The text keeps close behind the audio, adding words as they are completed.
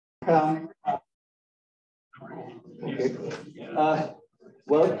welcome.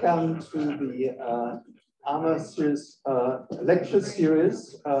 Welcome to the AMA series, lecture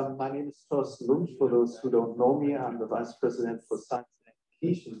series. My name is Thorsten Lund. For those who don't know me, I'm the Vice President for Science and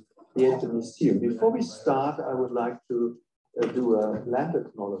Education here at the Museum. Before we start, I would like to do a land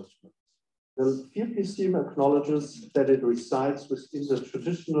acknowledgement. The Field Museum acknowledges that it resides within the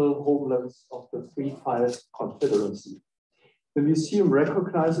traditional homelands of the Three Fires Confederacy. The museum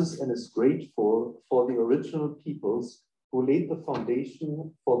recognizes and is grateful for the original peoples who laid the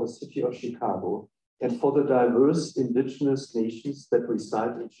foundation for the city of Chicago and for the diverse indigenous nations that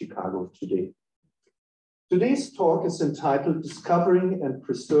reside in Chicago today. Today's talk is entitled Discovering and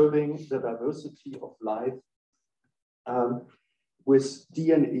Preserving the Diversity of Life with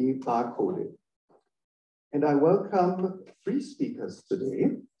DNA Barcoding. And I welcome three speakers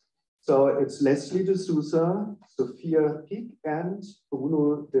today. So it's Lesley de Souza, Sophie Picq, and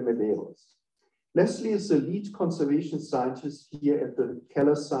Bruno de Medeiros. Lesley is the lead conservation scientist here at the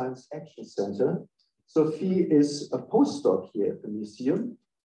Keller Science Action Center. Sophie is a postdoc here at the museum,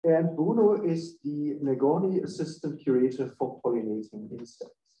 and Bruno is the Negoni Assistant Curator for Pollinating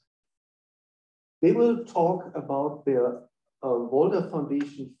Insects. They will talk about their Walder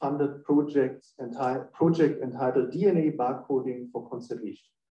Foundation funded project entitled DNA Barcoding for Conservation,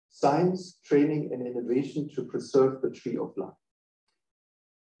 Science, Training, and Innovation to Preserve the Tree of Life.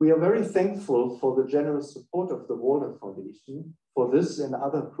 We are very thankful for the generous support of the Walder Foundation for this and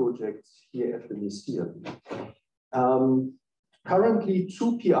other projects here at the museum. Currently,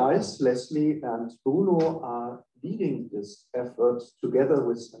 two PIs, Lesley and Bruno, are leading this effort together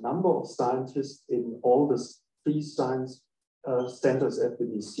with a number of scientists in all the three science centers at the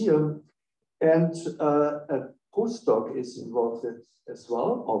museum. And a postdoc is involved as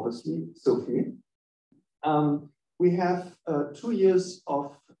well, obviously, Sophie. We have 2 years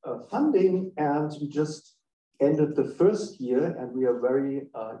of funding, and we just ended the first year, and we are very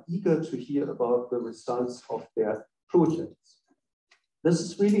eager to hear about the results of their projects. This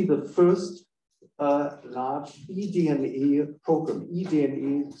is really the first large eDNA program,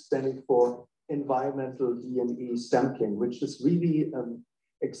 eDNA standing for environmental DNA sampling, which is really an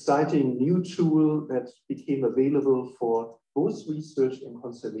exciting new tool that became available for both research and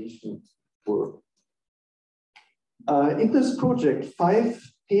conservation work. In this project,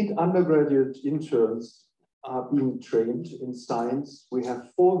 5 paid undergraduate interns are being trained in science. We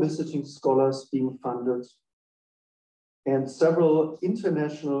have 4 visiting scholars being funded and several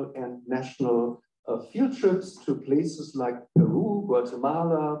international and national field trips to places like Peru,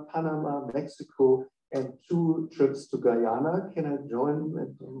 Guatemala, Panama, Mexico, and 2 trips to Guyana. Can I join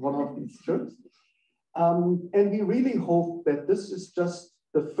at one of these trips? And we really hope that this is just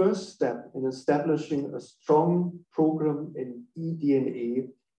the first step in establishing a strong program in eDNA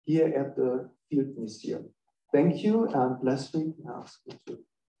here at the Field Museum. Thank you, and Lesley, I ask you to.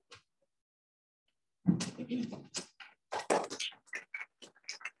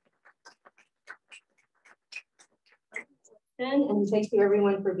 And thank you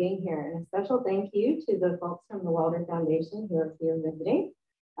everyone for being here. And a special thank you to the folks from the Walder Foundation who are here visiting.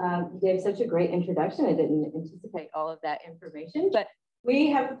 You gave such a great introduction. I didn't anticipate all of that information, but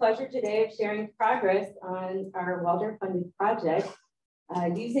we have the pleasure today of sharing progress on our Walder funded project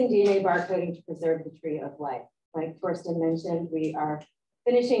using DNA barcoding to preserve the tree of life. Like Thorsten mentioned, we are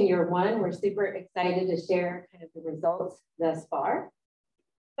finishing year 1. We're super excited to share kind of the results thus far.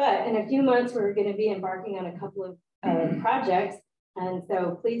 But in a few months, we're going to be embarking on a couple of projects. And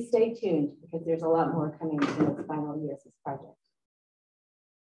so please stay tuned because there's a lot more coming in its final years of this project.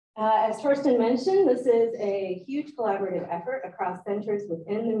 As Thorsten mentioned, this is a huge collaborative effort across centers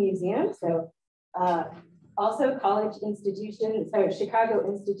within the museum. So also college institutions, so Chicago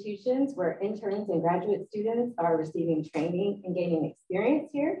institutions where interns and graduate students are receiving training and gaining experience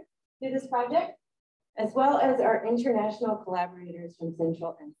here through this project, as well as our international collaborators from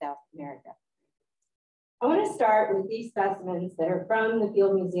Central and South America. I want to start with these specimens that are from the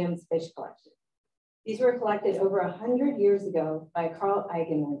Field Museum's fish collection. These were collected over 100 years ago by Carl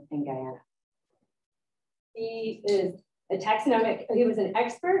Eigenmann in Guyana. He is a taxonomic, he was an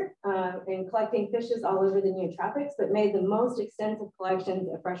expert in collecting fishes all over the Neotropics, but made the most extensive collections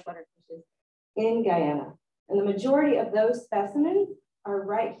of freshwater fishes in Guyana. And the majority of those specimens are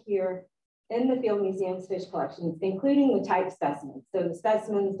right here in the Field Museum's fish collections, including the type specimens. So the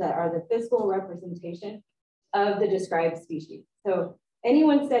specimens that are the physical representation of the described species. So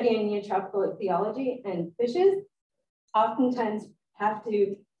anyone studying neotropical ichthyology and fishes oftentimes have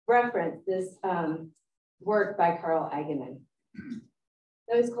to reference this work by Carl Eigenmann.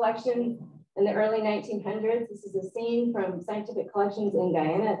 Those collections In the early 1900s, this is a scene from scientific collections in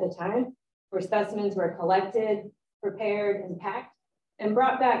Guyana at the time, where specimens were collected, prepared, and packed, and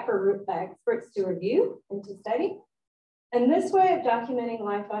brought back for experts to review and to study. And this way of documenting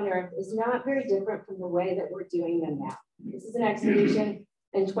life on Earth is not very different from the way that we're doing them now. This is an expedition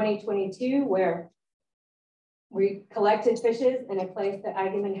in 2022 where we collected fishes in a place that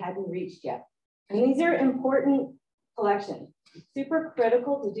Eigenmann hadn't reached yet. And these are important collections, super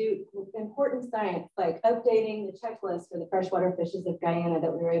critical to do important science, like updating the checklist for the freshwater fishes of Guyana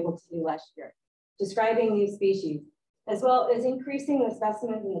that we were able to do last year, describing new species, as well as increasing the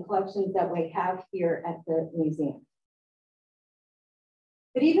specimens in the collections that we have here at the museum.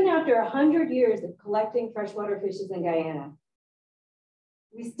 But even after 100 years of collecting freshwater fishes in Guyana,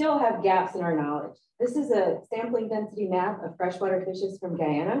 we still have gaps in our knowledge. This is a sampling density map of freshwater fishes from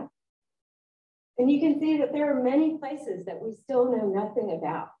Guyana. And you can see that there are many places that we still know nothing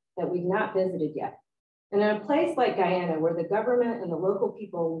about, that we've not visited yet. And in a place like Guyana, where the government and the local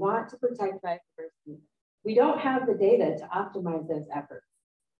people want to protect biodiversity, we don't have the data to optimize those efforts.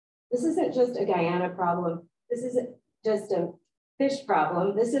 This isn't just a Guyana problem. This isn't just a fish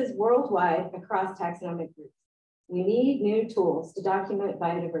problem. This is worldwide across taxonomic groups. We need new tools to document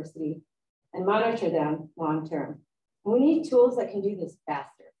biodiversity and monitor them long-term. And we need tools that can do this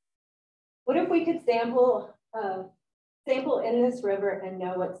faster. What if we could sample in this river and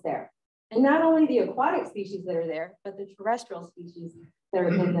know what's there? And not only the aquatic species that are there, but the terrestrial species that are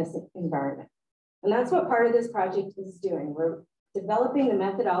in this environment. And that's what part of this project is doing. We're developing the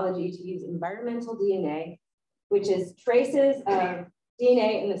methodology to use environmental DNA, which is traces of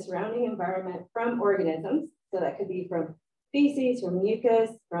DNA in the surrounding environment from organisms. So that could be from feces, from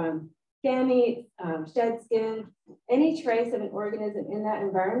mucus, from gametes, shed skin, any trace of an organism in that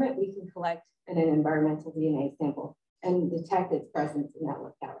environment, we can collect in an environmental DNA sample and detect its presence in that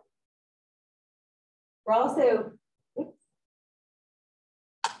locality. We're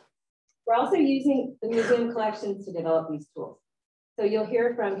also using the museum collections to develop these tools. So you'll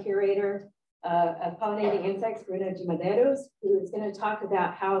hear from curator of pollinating insects, Bruno de Medeiros, who is going to talk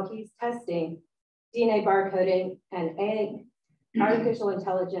about how he's testing DNA barcoding and artificial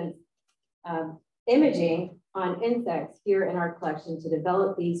intelligence imaging on insects here in our collection to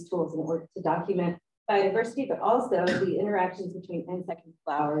develop these tools in order to document biodiversity, but also the interactions between insect and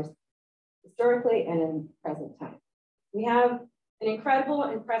flowers historically and in present time. We have an incredible,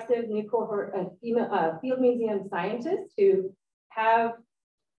 impressive new cohort of field museum scientists who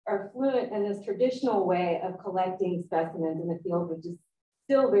are fluent in this traditional way of collecting specimens in the field, which is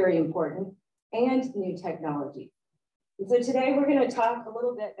still very important, and new technology. And so today we're going to talk a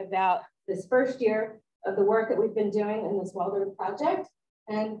little bit about this first year of the work that we've been doing in this Waldorf project,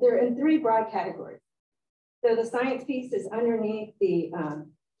 and they're in three broad categories. So the science piece is underneath the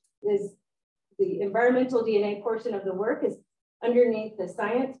environmental DNA portion of the work is underneath the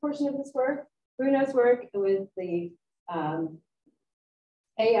science portion of this work. Bruno's work with the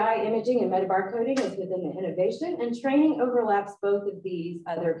AI imaging and metabarcoding is within the innovation, and training overlaps both of these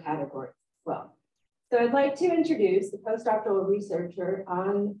other categories as well. So I'd like to introduce the postdoctoral researcher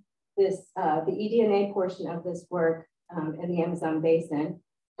on this, the eDNA portion of this work in the Amazon basin,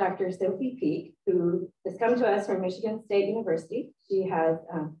 Dr. Sophie Picq, who has come to us from Michigan State University. She has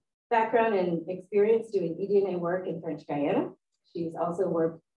background and experience doing eDNA work in French Guiana. She's also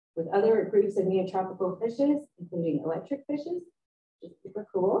worked with other groups of neotropical fishes, including electric fishes, which is super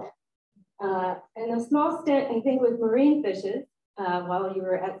cool. And a small stint, I think, with marine fishes while you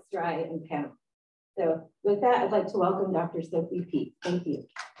were at STRI in Panama. So with that, I'd like to welcome Dr. Sophie Picq. Thank you.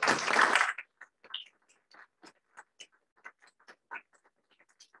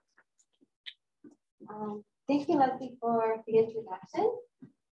 Thank you, Lesley, for the introduction.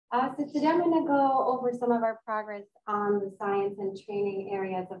 So today I'm going to go over some of our progress on the science and training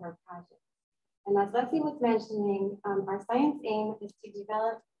areas of our project. And as Lesley was mentioning, our science aim is to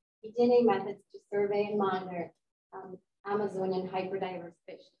develop eDNA methods to survey and monitor Amazonian hyperdiverse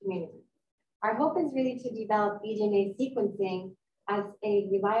fish communities. Our hope is really to develop eDNA sequencing as a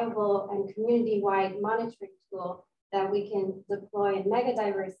reliable and community-wide monitoring tool that we can deploy in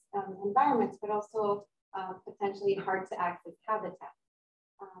megadiverse environments, but also potentially hard to access habitats.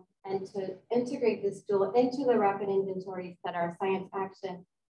 And to integrate this tool into the rapid inventories that our science action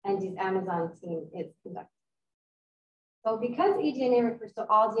and the Amazon team is conducting. So because eDNA refers to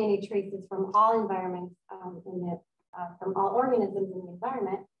all DNA traces from all environments, from all organisms in the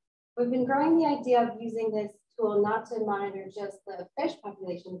environment, we've been growing the idea of using this tool not to monitor just the fish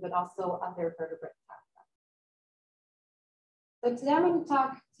population, but also other vertebrate habitats. So today I'm going to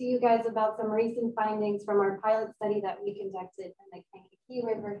talk to you guys about some recent findings from our pilot study that we conducted in the Kankakee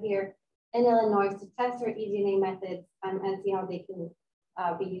River here in Illinois to test our eDNA methods and see how they can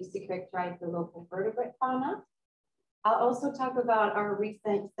be used to characterize the local vertebrate fauna. I'll also talk about our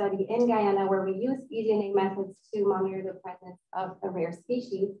recent study in Guyana where we use eDNA methods to monitor the presence of a rare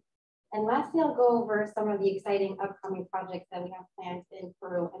species. And lastly, I'll go over some of the exciting upcoming projects that we have planned in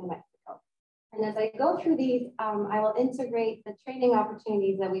Peru and Mexico. And as I go through these, I will integrate the training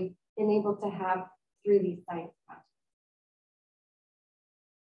opportunities that we've been able to have through these science projects.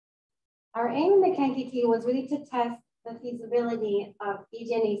 Our aim in the Kankakee was really to test the feasibility of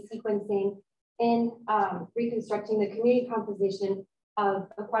eDNA sequencing in reconstructing the community composition of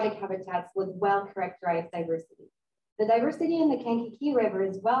aquatic habitats with well-characterized diversity. The diversity in the Kankakee River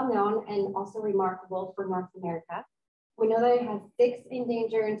is well known and also remarkable for North America. We know that it has 6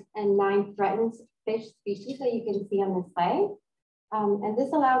 endangered and 9 threatened fish species that you can see on this slide. And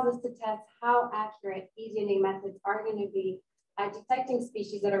this allows us to test how accurate eDNA methods are going to be at detecting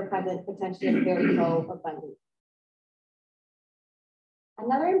species that are present potentially at very low abundance.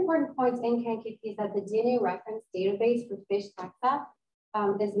 Another important point in Kankakee is that the DNA reference database for fish taxa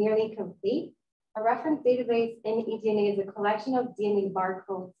is nearly complete. A reference database in eDNA is a collection of DNA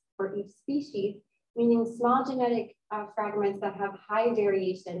barcodes for each species, meaning small genetic fragments that have high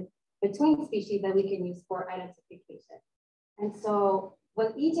variation between species that we can use for identification. And so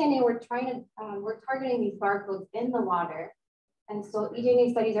with eDNA, we're targeting these barcodes in the water. And so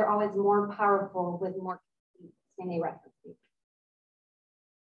eDNA studies are always more powerful with more DNA references.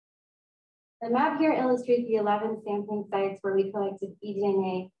 The map here illustrates the 11 sampling sites where we collected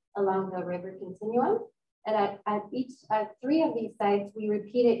eDNA along the river continuum. And at 3 of these sites, we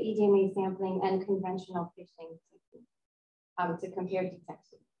repeated eDNA sampling and conventional fishing to compare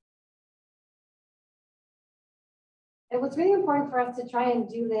detection. It was really important for us to try and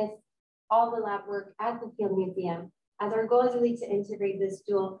do this, all the lab work at the Field Museum, as our goal is really to integrate this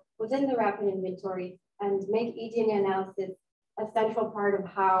tool within the rapid inventory and make eDNA analysis a central part of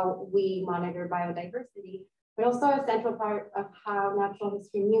how we monitor biodiversity, but also a central part of how natural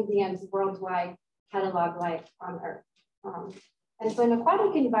history museums worldwide catalog life on Earth. And so in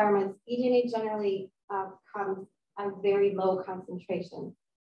aquatic environments, eDNA generally comes at very low concentration.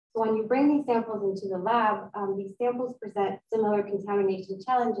 So when you bring these samples into the lab, these samples present similar contamination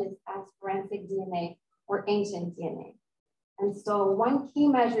challenges as forensic DNA or ancient DNA. And so one key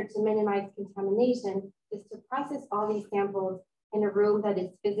measure to minimize contamination is to process all these samples in a room that is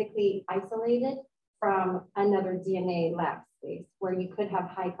physically isolated from another DNA lab space, where you could have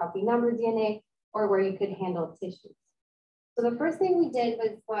high copy number DNA or where you could handle tissues. So the first thing we did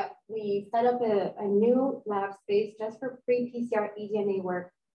was we set up a new lab space just for pre-PCR eDNA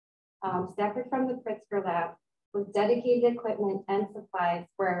work, separate from the Pritzker lab, with dedicated equipment and supplies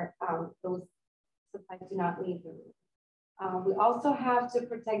where those supplies do not leave the room. We also have to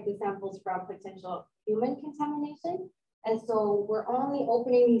protect the samples from potential human contamination. And so we're only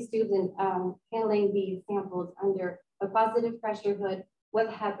opening these tubes and handling these samples under a positive pressure hood with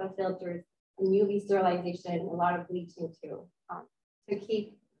HEPA filters and UV sterilization, a lot of bleaching too, to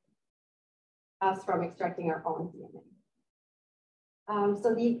keep us from extracting our own DNA.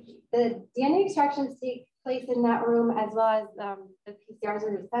 So the DNA extractions take place in that room, as well as the PCRs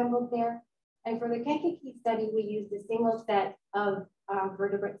are assembled there. And for the Kankakee study, we used a single set of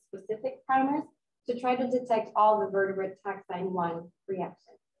vertebrate-specific primers to try to detect all the vertebrate taxine 1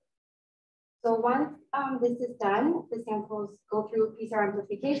 reactions. So once this is done, the samples go through PCR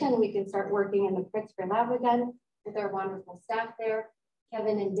amplification, we can start working in the Pritzker lab again with our wonderful staff there,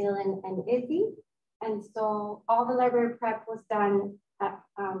 Kevin and Dylan and Izzy. And so all the library prep was done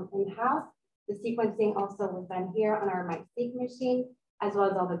in-house. The sequencing also was done here on our MySeq machine, as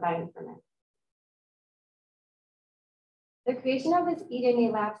well as all the bioinformatics. The creation of this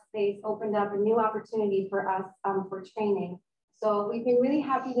eDNA lab space opened up a new opportunity for us for training. So we've been really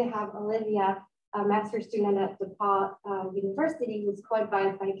happy to have Olivia, a master's student at DePaul University, who's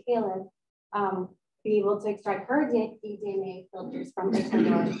co-advised by Caleb, be able to extract her eDNA filters from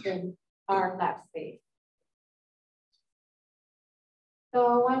Ecuador in our lab space.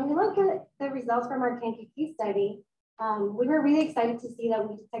 So when we look at the results from our Kankakee study, we were really excited to see that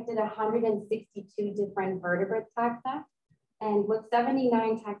we detected 162 different vertebrate taxa. And with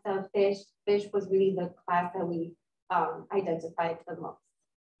 79 taxa of fish was really the class that we identified the most,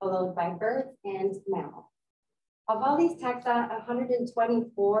 followed by birds and mammals. Of all these taxa,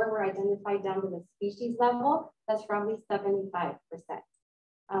 124 were identified down to the species level. That's roughly 75%,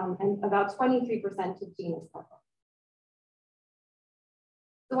 and about 23% to genus level.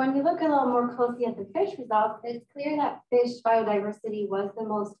 So when we look a little more closely at the fish results, it's clear that fish biodiversity was the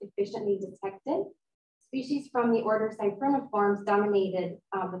most efficiently detected, species from the order Cypriniformes dominated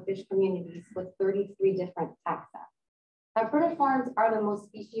the fish communities with 33 different taxa. Cypriniformes are the most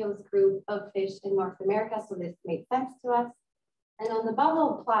speciose group of fish in North America, so this made sense to us. And on the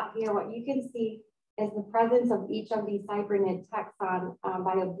bubble plot here, what you can see is the presence of each of these cyprinid taxon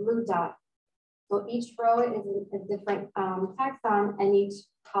by a blue dot. So each row is a different taxon and each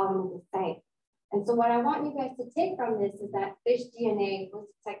column is the same. And so what I want you guys to take from this is that fish DNA was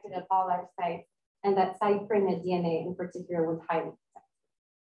detected at all our sites and that cyprinid DNA in particular was highly detected.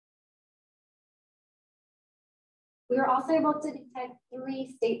 We were also able to detect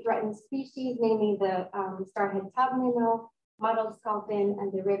 3 state-threatened species, namely the starhead tub minnow, mottled sculpin,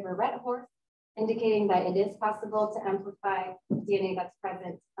 and the river red horse, indicating that it is possible to amplify DNA that's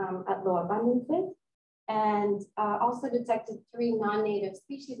present at low abundances. And also detected 3 non-native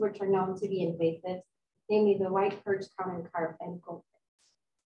species which are known to be invasive, namely the white perch, common carp, and goldfish.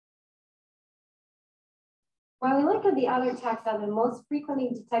 When we look at the other taxa, the most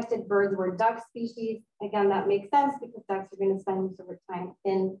frequently detected birds were duck species. Again, that makes sense because ducks are going to spend most of their time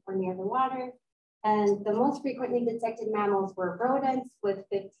in or near the water. And the most frequently detected mammals were rodents with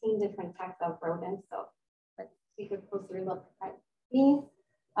 15 different taxa of rodents. So let's take a closer look at these.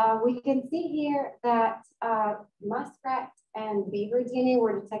 We can see here that muskrat and beaver DNA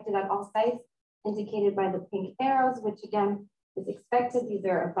were detected at all sites, indicated by the pink arrows, which again is expected. These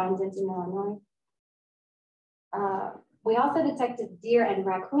are abundant in Illinois. We also detected deer and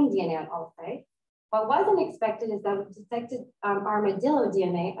raccoon DNA at all sites. What wasn't expected is that we detected armadillo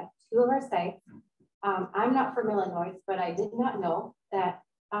DNA at 2 of our sites. I'm not from Illinois, but I did not know that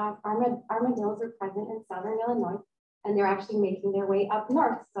armadillos are present in Southern Illinois, and they're actually making their way up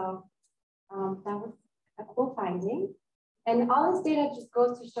north. So that was a cool finding. And all this data just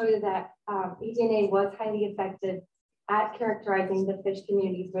goes to show you that eDNA was highly effective at characterizing the fish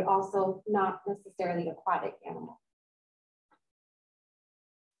communities, but also not necessarily aquatic animals.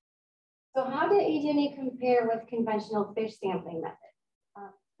 So how did eDNA compare with conventional fish sampling methods?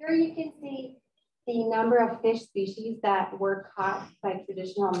 Here you can see the number of fish species that were caught by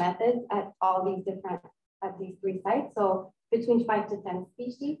traditional methods at all these different, at these 3 sites. So between 5 to 10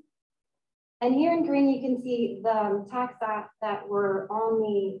 species. And here in green, you can see the taxa that were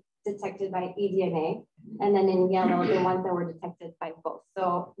only detected by eDNA, and then in yellow, the ones that were detected by both.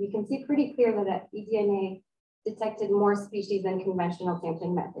 So you can see pretty clearly that eDNA detected more species than conventional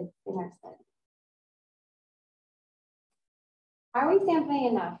sampling methods in our study. Are we sampling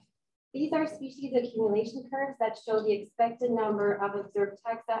enough? These are species accumulation curves that show the expected number of observed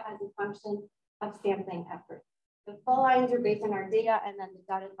taxa as a function of sampling effort. The full lines are based on our data, and then the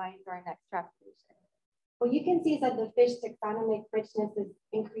dotted lines are an extrapolation. What you can see is that the fish taxonomic richness is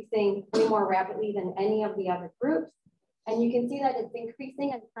increasing way more rapidly than any of the other groups. And you can see that it's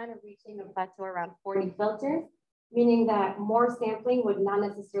increasing and kind of reaching a plateau around 40 filters, meaning that more sampling would not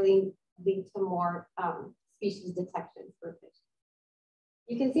necessarily lead to more species detections for fish.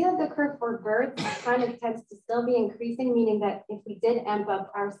 You can see that the curve for birds kind of tends to still be increasing, meaning that if we did amp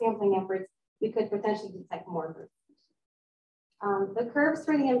up our sampling efforts, we could potentially detect more birds. The curves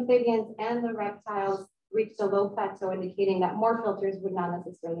for the amphibians and the reptiles reached a low plateau, indicating that more filters would not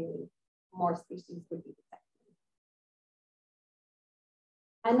necessarily mean more species would be detected.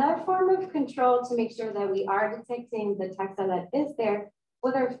 Another form of control to make sure that we are detecting the taxa that is there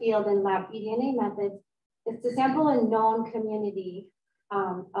with our field and lab eDNA methods is to sample a known community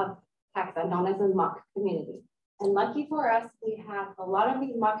of taxa, known as a muck community. And lucky for us, we have a lot of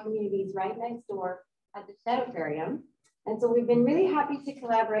these muck communities right next door at the Shed Aquarium. And so we've been really happy to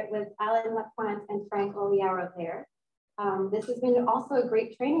collaborate with Alan LaPlante and Frank Oliaro there. This has been also a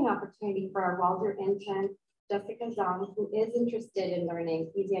great training opportunity for our Walter intern, Jessica Zong, who is interested in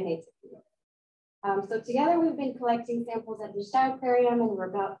learning eDNA techniques. So together we've been collecting samples at the Shed Aquarium, and we're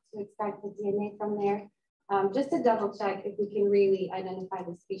about to extract the DNA from there, just to double check if we can really identify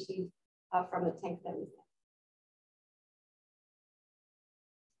the species from the tanks that we have.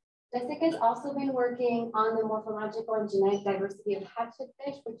 Jessica's also been working on the morphological and genetic diversity of hatchet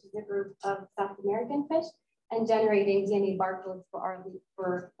fish, which is a group of South American fish, and generating DNA barcodes for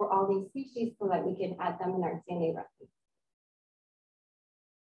all these species so that we can add them in our DNA record.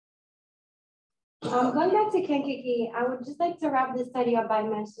 Going back to Kankakee, I would just like to wrap this study up by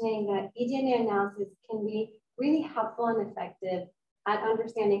mentioning that eDNA analysis can be really helpful and effective at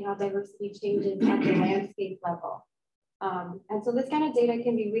understanding how diversity changes at the landscape level. And so this kind of data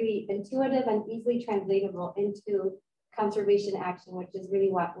can be really intuitive and easily translatable into conservation action, which is really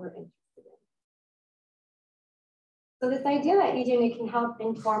what we're interested in. So this idea that eDNA can help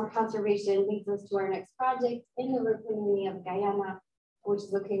inform conservation leads us to our next project in the Rupinuni of Guyana, which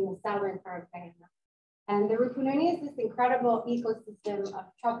is located in the southern part of Guyana. And the Rupununi is this incredible ecosystem of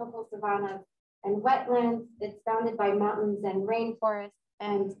tropical savannas and wetlands. It's bounded by mountains and rainforests.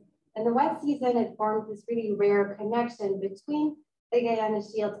 And in the wet season, it forms this really rare connection between the Guyana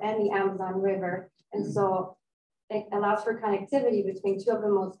Shield and the Amazon River. And so it allows for connectivity between two of the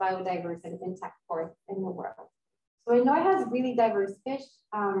most biodiverse and intact forests in the world. So I know it has really diverse fish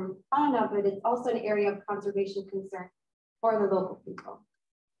fauna, but it's also an area of conservation concern for the local people.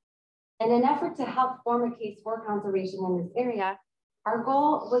 In an effort to help form a case for conservation in this area, our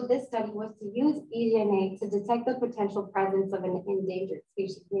goal with this study was to use eDNA to detect the potential presence of an endangered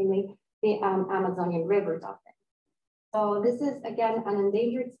species, namely the Amazonian river dolphin. So this is, again, an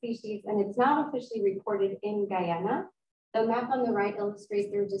endangered species, and it's not officially reported in Guyana. The map on the right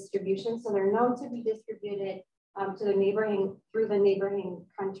illustrates their distribution. So they're known to be distributed to the neighboring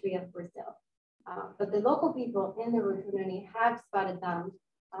country of Brazil. But the local people in the Rupununi have spotted them,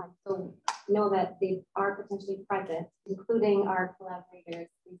 so know that they are potentially present, including our collaborators,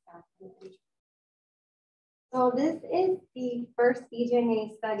 Lisa and Andrew. So this is the first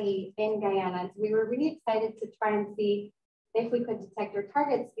eDNA study in Guyana. So we were really excited to try and see if we could detect our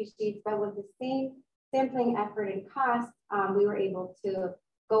target species, but with the same sampling effort and cost, we were able to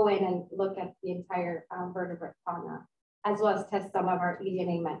go in and look at the entire vertebrate fauna, as well as test some of our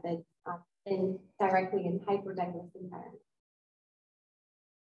eDNA methods directly in hyperdiverse environments.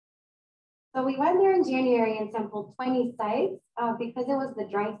 So we went there in January and sampled 20 sites. Because it was the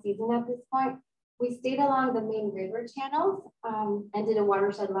dry season at this point, we stayed along the main river channels and did a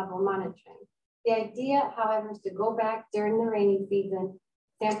watershed level monitoring. The idea, however, is to go back during the rainy season,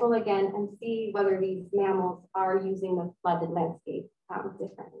 sample again, and see whether these mammals are using the flooded landscape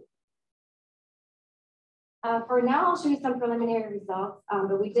differently. For now, I'll show you some preliminary results,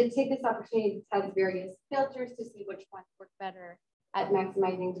 but we did take this opportunity to test various filters to see which ones work better at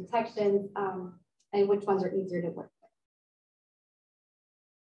maximizing detections and which ones are easier to work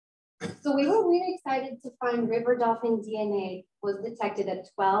with. So we were really excited to find river dolphin DNA was detected at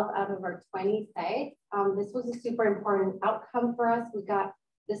 12 out of our 20 sites. This was a super important outcome for us. We got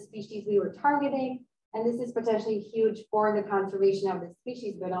the species we were targeting, and this is potentially huge for the conservation of the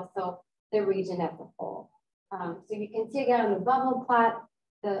species, but also the region as a whole. So you can see again on the bubble plot,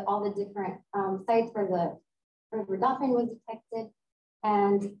 all the different sites where the river dolphin was detected.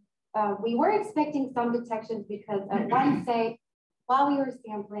 And we were expecting some detections because at one site, while we were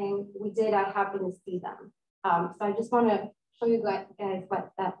sampling, we did happen to see them. So I just want to show you guys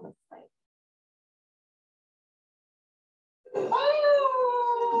what that looks like.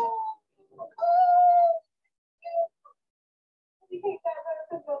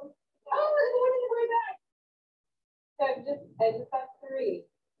 I just have 3.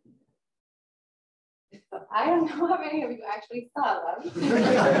 So I don't know how many of you actually saw them.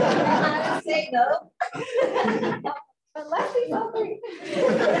 I say no. But Lesley saw 3.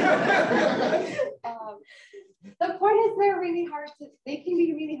 The point is they can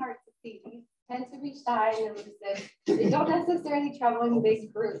be really hard to see. These tend to be shy and elusive. They don't necessarily travel in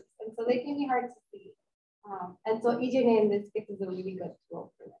big groups, and so they can be hard to see. And so eDNA in this case is a really good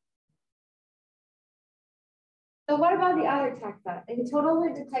tool for them. So what about the other taxa? In total, we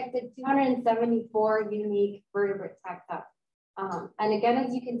detected 274 unique vertebrate taxa. And again,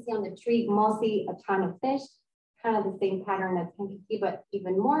 as you can see on the tree, mostly a ton of fish, kind of the same pattern as Kankakee, but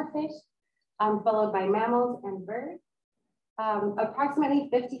even more fish, followed by mammals and birds. Approximately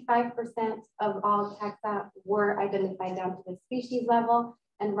 55% of all taxa were identified down to the species level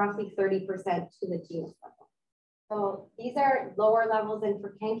and roughly 30% to the genus level. So these are lower levels than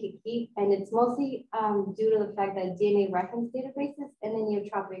for Kankakee, and it's mostly due to the fact that DNA reference databases in the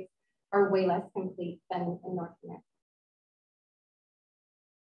neotropics are way less complete than in North America.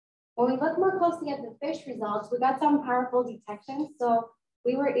 When we look more closely at the fish results, we got some powerful detections. So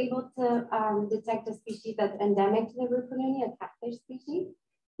we were able to detect a species that's endemic to the Rupununi, a catfish species.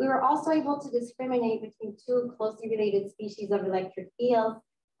 We were also able to discriminate between 2 closely related species of electric eels.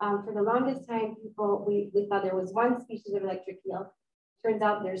 For the longest time, we thought there was 1 species of electric eel. Turns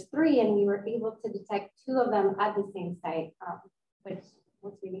out there's 3, and we were able to detect 2 of them at the same site, which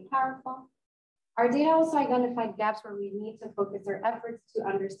was really powerful. Our data also identified gaps where we need to focus our efforts to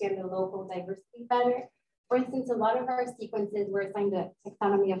understand the local diversity better. For instance, a lot of our sequences were assigned a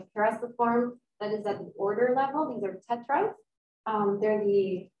taxonomy of Pterasiform, that is at the order level. These are tetras.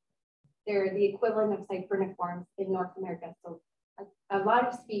 They're the equivalent of cypriniforms in North America. So a lot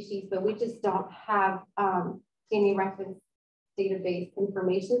of species, but we just don't have DNA reference database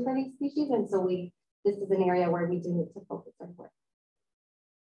information for these species. And so this is an area where we do need to focus our work.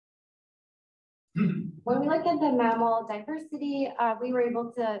 When we look at the mammal diversity, we were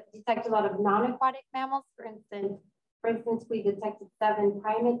able to detect a lot of non-aquatic mammals. For instance, we detected 7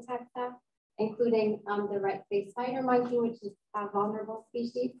 primate taxa, including the red-faced spider monkey, which is a vulnerable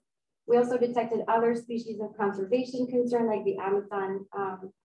species. We also detected other species of conservation concern, like the Amazon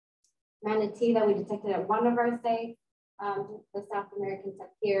manatee that we detected at one of our sites, the South American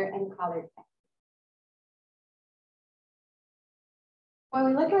tapir, and collared cat. When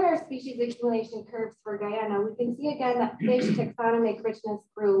we look at our species accumulation curves for Guyana, we can see again that fish taxonomic richness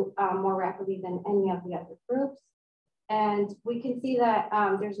grew more rapidly than any of the other groups. And we can see that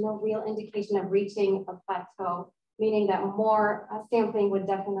there's no real indication of reaching a plateau, meaning that more sampling would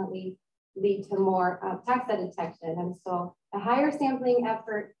definitely lead to more taxa detection. And so a higher sampling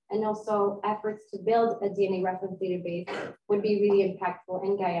effort and also efforts to build a DNA reference database would be really impactful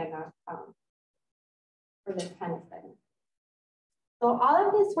in Guyana for this kind of study. So all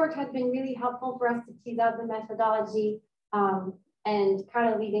of this work has been really helpful for us to tease out the methodology and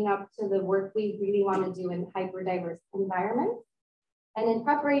kind of leading up to the work we really want to do in hyper-diverse environments. And in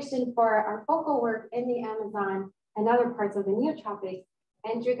preparation for our focal work in the Amazon and other parts of the neotropics,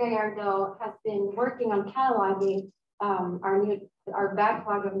 Andrew Gallardo has been working on cataloging our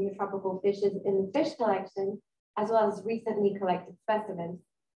backlog of neotropical fishes in the fish collection, as well as recently collected specimens.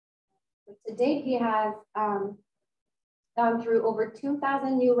 So to date, he has gone through over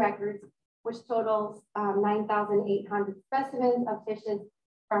 2,000 new records, which totals 9,800 specimens of fishes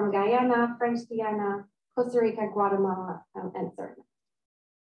from Guyana, French Guiana, Costa Rica, Guatemala, and Suriname.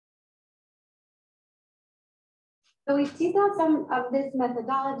 So we've teased out some of this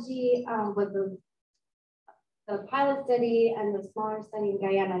methodology with the pilot study and the smaller study in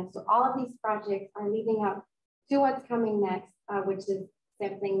Guyana. So all of these projects are leading up to what's coming next, which is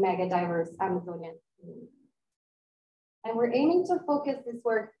sampling mega diverse Amazonian communities. And we're aiming to focus this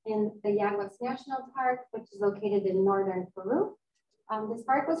work in the Yaguas National Park, which is located in northern Peru. This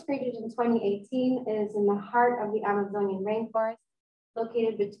park was created in 2018. It is in the heart of the Amazonian rainforest,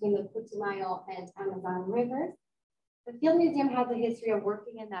 located between the Putumayo and Amazon rivers. The Field Museum has a history of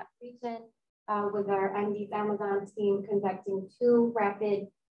working in that region with our Andes Amazon team conducting 2 rapid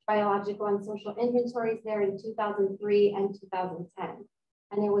biological and social inventories there in 2003 and 2010.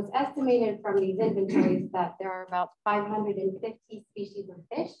 And it was estimated from these inventories that there are about 550 species of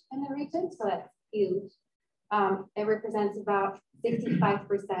fish in the region, so that's huge. It represents about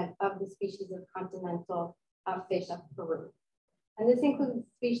 65% of the species of continental fish of Peru. And this includes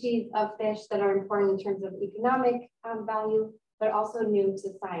species of fish that are important in terms of economic value, but also new to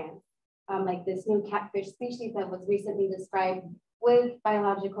science, like this new catfish species that was recently described with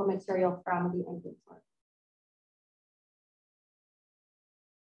biological material from the inventory.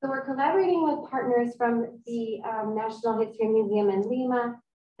 So we're collaborating with partners from the National History Museum in Lima,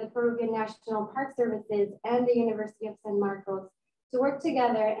 the Peruvian National Park Services, and the University of San Marcos to work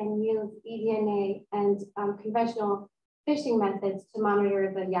together and use eDNA and conventional fishing methods to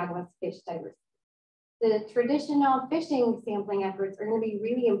monitor the Yaguas fish diversity. The traditional fishing sampling efforts are going to be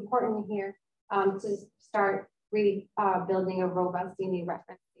really important here to start really building a robust DNA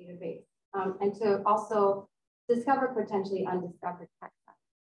reference database and to also discover potentially undiscovered taxa.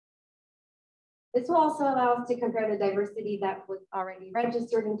 This will also allow us to compare the diversity that was already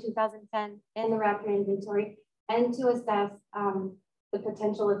registered in 2010 in the rapid inventory and to assess the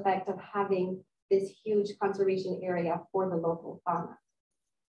potential effect of having this huge conservation area for the local fauna.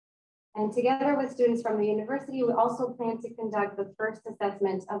 And together with students from the university, we also plan to conduct the first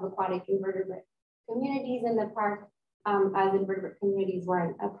assessment of aquatic invertebrate communities in the park as invertebrate communities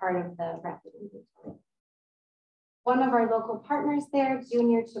weren't a part of the rapid inventory. One of our local partners there,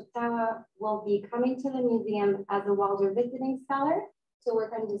 Junior Chuptawa, will be coming to the museum as a Walder visiting scholar to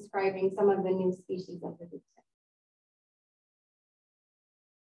work on describing some of the new species of the region.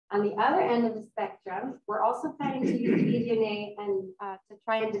 On the other end of the spectrum, we're also planning to use eDNA and to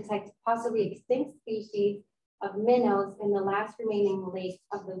try and detect possibly extinct species of minnows in the last remaining lakes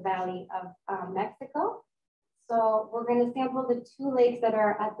of the Valley of Mexico. So we're going to sample the 2 lakes that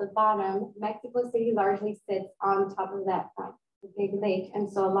are at the bottom. Mexico City largely sits on top of that big lake,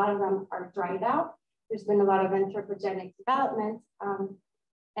 and so a lot of them are dried out. There's been a lot of anthropogenic development.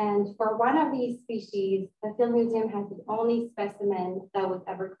 And for one of these species, the Field Museum has the only specimen that was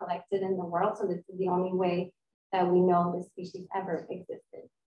ever collected in the world. So this is the only way that we know this species ever existed.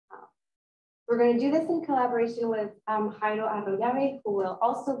 We're going to do this in collaboration with Jairo Arroyave, who will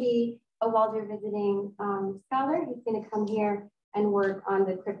also be a Walder visiting scholar. He's going to come here and work on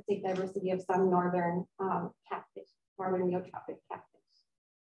the cryptic diversity of some northern catfish, northern neotropic catfish.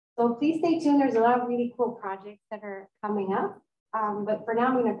 So please stay tuned. There's a lot of really cool projects that are coming up. But for now,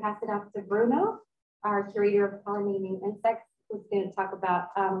 I'm going to pass it off to Bruno, our curator of pollinating insects, who's going to talk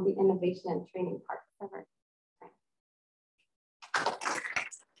about the innovation and training part of our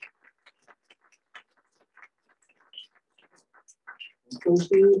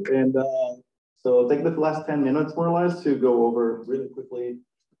Sophie, and so take the last 10 minutes more or less to go over really quickly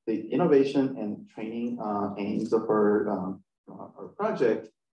the innovation and training aims of our project.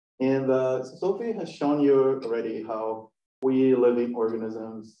 And Sophie has shown you already how we living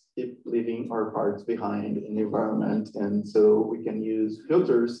organisms keep leaving our parts behind in the environment, and so we can use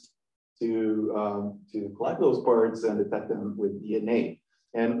filters to collect those parts and detect them with DNA.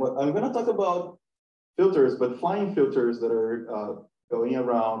 And what I'm going to talk about filters, but flying filters that are going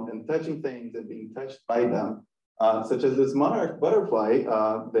around and touching things and being touched by them, such as this monarch butterfly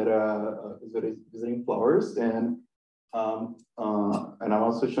that is visiting flowers. And I'm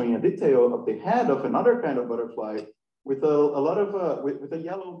also showing a detail of the head of another kind of butterfly with a lot of with a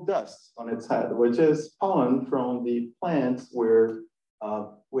yellow dust on its head, which is pollen from the plants where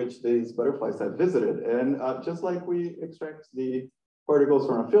which these butterflies have visited. And just like we extract the particles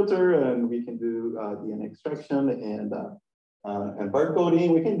from a filter, and we can do DNA extraction and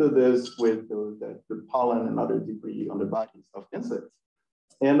barcoding, we can do this with the pollen and other debris on the bodies of insects.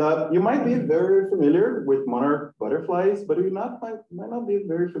 And you might be very familiar with monarch butterflies, but you might not be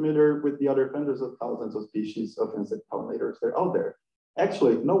very familiar with the other hundreds of thousands of species of insect pollinators that are out there.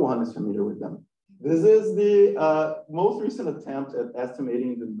 Actually, no one is familiar with them. This is the most recent attempt at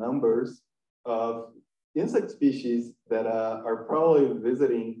estimating the numbers of insect species that are probably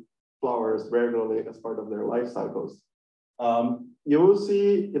visiting flowers regularly as part of their life cycles. You will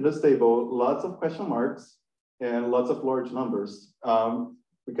see in this table lots of question marks and lots of large numbers,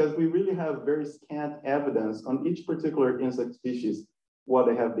 because we really have very scant evidence on each particular insect species, what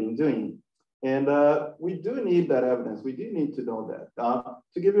they have been doing. And we do need that evidence. We do need to know that.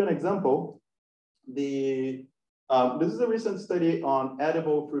 To give you an example, this is a recent study on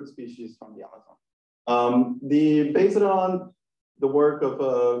edible fruit species from the Amazon. Based on the work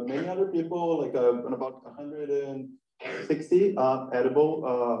of many other people, like on about 160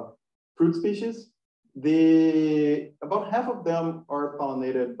 edible fruit species, about half of them are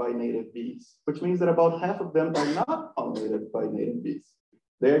pollinated by native bees, which means that about half of them are not pollinated by native bees.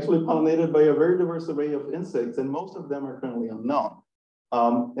 They're actually pollinated by a very diverse array of insects, and most of them are currently unknown.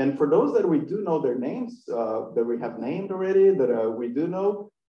 And for those that we do know their names, that we have named already, that we do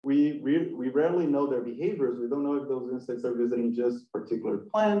know, we rarely know their behaviors. We don't know if those insects are visiting just particular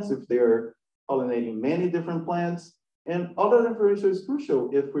plants, if they're pollinating many different plants. And all that information is crucial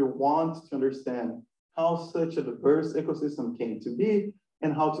if we want to understand how such a diverse ecosystem came to be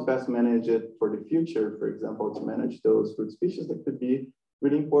and how to best manage it for the future. For example, to manage those fruit species that could be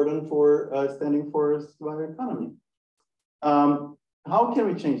really important for standing forest bioeconomy. How can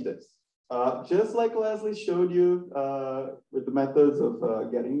we change this? Just like Lesley showed you with the methods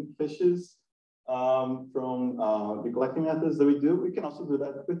of getting fishes from the collecting methods that we do, we can also do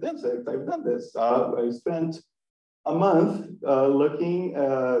that with insects. I've done this. I spent a month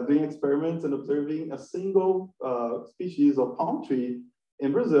doing experiments and observing a single species of palm tree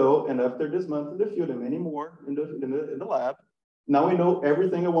in Brazil. And after this month in the field and many more in the lab, now we know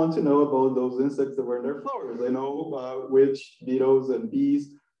everything I want to know about those insects that were in their flowers. I know which beetles and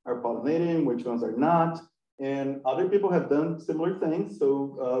bees are pollinating, which ones are not. And other people have done similar things.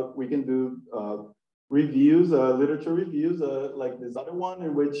 So we can do reviews, literature reviews, like this other one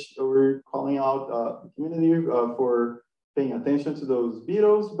in which we're calling out the community for paying attention to those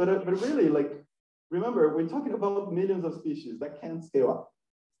beetles. But really, like, remember, we're talking about millions of species that can't scale up.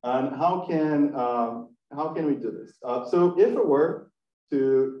 And how can we do this? So if it were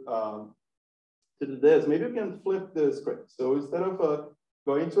to do this, maybe we can flip the script. So instead of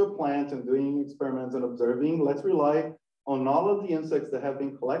going to a plant and doing experiments and observing, let's rely on all of the insects that have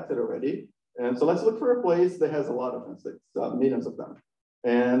been collected already. And so let's look for a place that has a lot of insects, millions of them.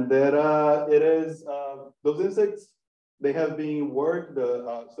 And that those insects, they have been worked,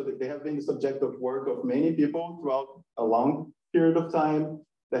 so that they have been the subject of work of many people throughout a long period of time.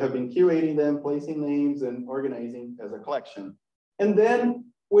 They have been curating them, placing names, and organizing as a collection. And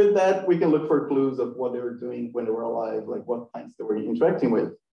then with that, we can look for clues of what they were doing when they were alive, like what plants they were interacting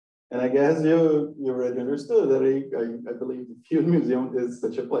with. And I guess you already understood that I believe the Field Museum is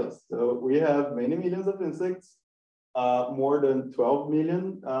such a place. So we have many millions of insects, more than 12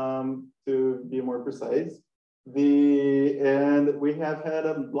 million to be more precise. And we have had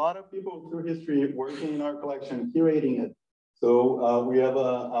a lot of people through history working in our collection, curating it. So we have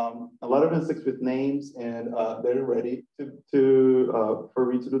a lot of insects with names, and they're ready for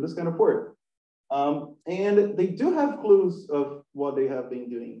me to do this kind of work. And they do have clues of what they have been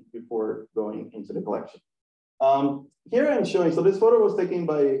doing before going into the collection. Here I'm showing, so this photo was taken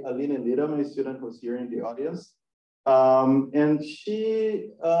by Aline Lira, my student who's here in the audience. And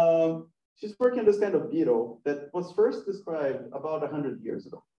she's working on this kind of beetle that was first described about 100 years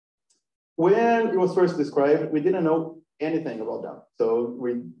ago. When it was first described, we didn't know anything about them. So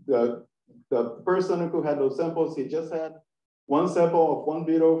the person who had those samples, he just had one sample of one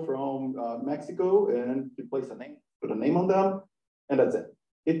beetle from Mexico, and he placed a name, put a name on them, and that's it.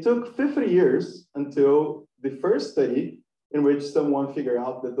 It took 50 years until the first study in which someone figured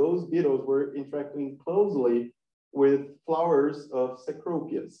out that those beetles were interacting closely with flowers of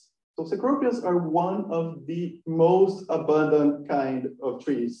cecropias. So cecropias are one of the most abundant kind of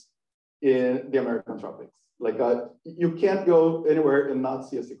trees in the American tropics. Like you can't go anywhere and not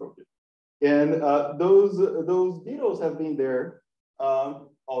see a cecropia. And those beetles have been there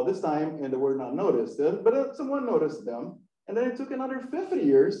all this time, and they were not noticed. But someone noticed them, and then it took another 50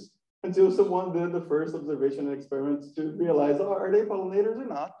 years until someone did the first observation and experiments to realize, oh, are they pollinators or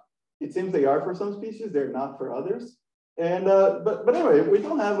not? It seems they are for some species, they're not for others. And but anyway, we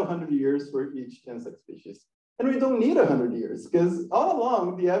don't have 100 years for each insect species. And we don't need 100 years, because all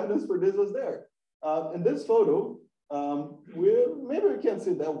along, the evidence for this was there. In this photo, maybe we can't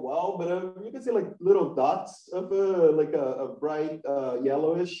see that well, but you can see like little dots of like a bright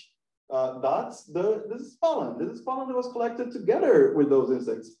yellowish dots. This is pollen. This is pollen that was collected together with those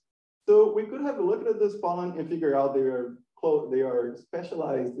insects. So we could have looked at this pollen and figure out they are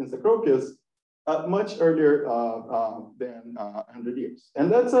specialized in cecropias much earlier than 100 years.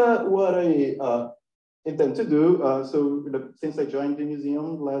 And that's what I intend to do. Since I joined the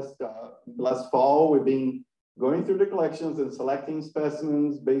museum last fall, we've been going through the collections and selecting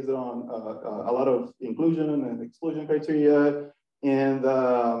specimens based on a lot of inclusion and exclusion criteria, and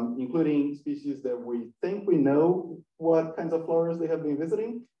including species that we think we know what kinds of flowers they have been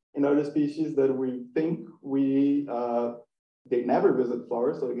visiting, and other species that we think they never visit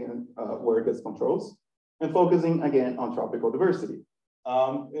flowers, so again, where it gets controls, and focusing again on tropical diversity.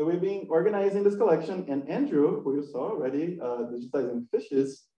 We've been organizing this collection, and Andrew, who you saw already, digitizing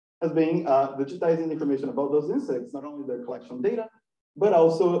fishes, has been digitizing information about those insects, not only their collection data, but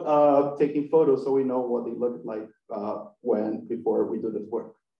also taking photos so we know what they look like before we do this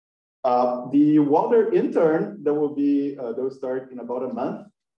work. The water intern that will start in about a month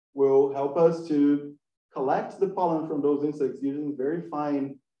will help us to collect the pollen from those insects using very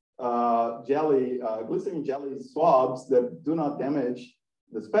fine glycerin jelly swabs that do not damage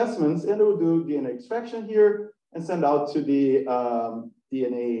the specimens, and we'll do DNA extraction here and send out to the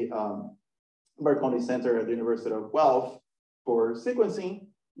DNA Marconi Center at the University of Guelph for sequencing.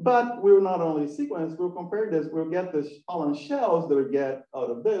 But we will not only sequence, we'll compare this, we'll get the pollen shells that we get out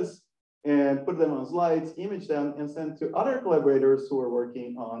of this and put them on slides, image them, and send to other collaborators who are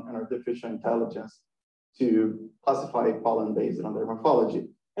working on an artificial intelligence to classify pollen based on their morphology.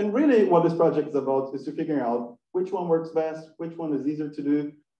 And really what this project is about is to figure out which one works best, which one is easier to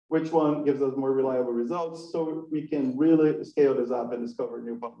do, which one gives us more reliable results, so we can really scale this up and discover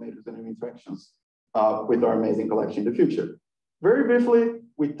new pollinators and new interactions with our amazing collection in the future. Very briefly,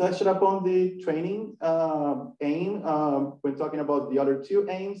 we touched upon the training aim when talking about the other two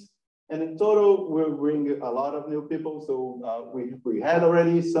aims. And in total, we'll bring a lot of new people. So we had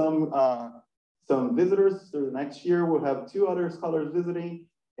already some visitors. So the next year, we'll have 2 other scholars visiting.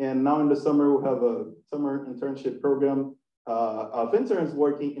 And now in the summer, we'll have a summer internship program of interns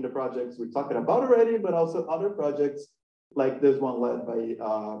working in the projects we're talking about already, but also other projects like this one led by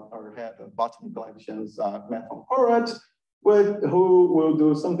our head of botany collections, Matt von Korat, who will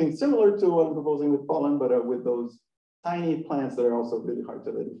do something similar to what I'm proposing with pollen, but with those tiny plants that are also really hard to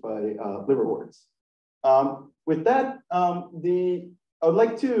identify liverworts. With that, I would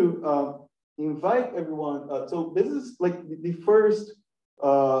like to invite everyone. So this is like the first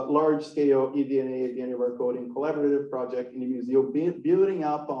large-scale eDNA barcoding collaborative project in the museum, building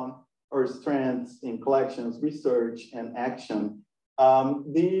up on our strengths in collections, research, and action. And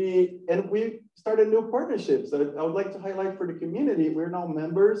we started new partnerships that I would like to highlight for the community. We're now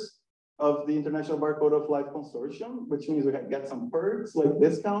members of the International Barcode of Life Consortium, which means we get some perks like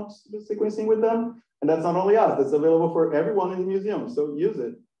discounts to sequencing with them. And that's not only us, that's available for everyone in the museum, so use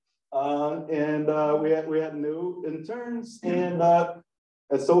it. We had new interns, and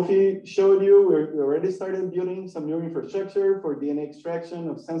as Sophie showed you, we already started building some new infrastructure for DNA extraction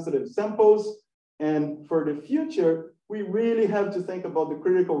of sensitive samples. And for the future, we really have to think about the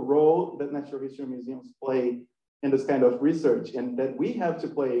critical role that natural history museums play in this kind of research, and that we have to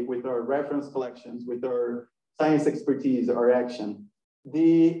play with our reference collections, with our science expertise, our action.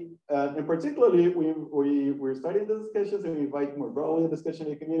 And particularly, we're starting the discussions and we invite more broadly the discussion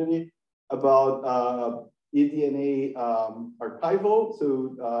in the community about eDNA archival.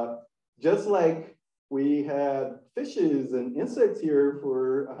 So just like we had fishes and insects here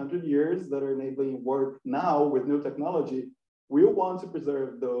for 100 years that are enabling work now with new technology, we want to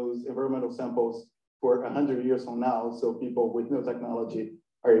preserve those environmental samples for 100 years from now, so people with new technology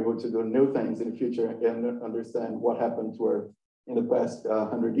are able to do new things in the future and understand what happened to Earth in the past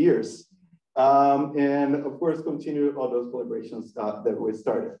 100 years. And of course, continue all those collaborations that we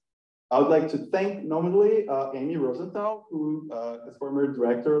started. I would like to thank nominally Amy Rosenthal, who as former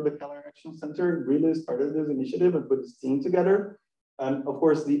director of the Keller Action Center, really started this initiative and put this team together. And of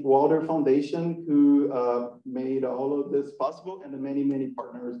course, the Walder Foundation, who made all of this possible, and the many, many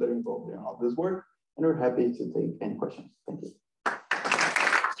partners that are involved in all this work. And we're happy to take any questions. Thank you.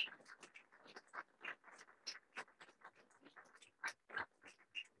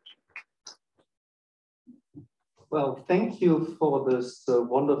 Well, thank you for this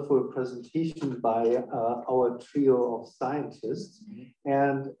wonderful presentation by our trio of scientists.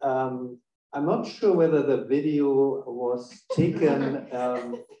 And I'm not sure whether the video was taken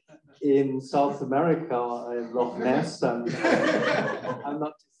in South America or in Loch Ness. I'm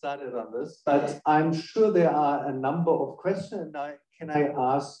not decided on this, but I'm sure there are a number of questions. Can I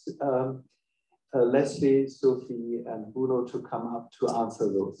ask Lesley, Sophie, and Bruno to come up to answer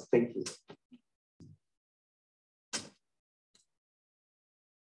those? Thank you.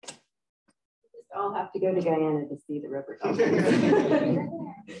 I'll have to go to Guyana to see the river dolphins.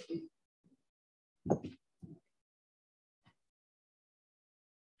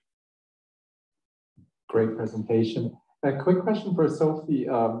 Great presentation. A quick question for Sophie.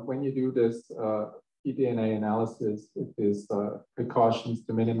 When you do this eDNA analysis with these precautions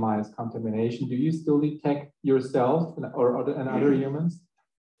to minimize contamination, do you still detect yourself or other humans?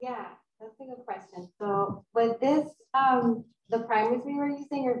 Yeah, that's a good question. So with this, the primers we were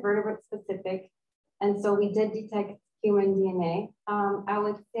using are vertebrate specific. And so we did detect human DNA. I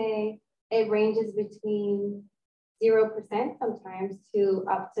would say it ranges between 0% sometimes to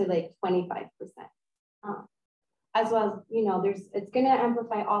up to like 25%. As well as, you know, it's going to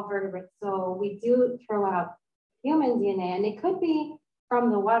amplify all vertebrates. So we do throw out human DNA, and it could be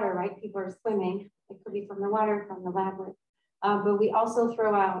from the water, right? People are swimming. It could be from the water, from the lab. But we also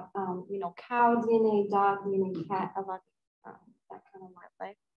throw out, you know, cow DNA, dog DNA, cat, a lot of that kind of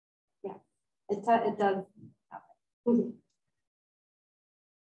wildlife. Yeah, it does happen.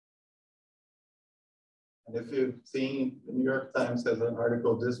 And if you've seen, the New York Times has an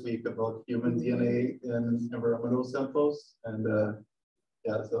article this week about human DNA in environmental samples. And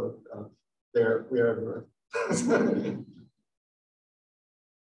yeah, so there we are everywhere.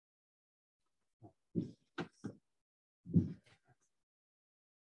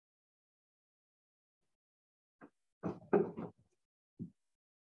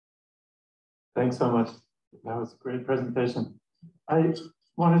 Thanks so much. That was a great presentation. I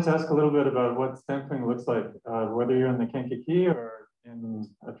wanted to ask a little bit about what sampling looks like, whether you're in the Kankakee or in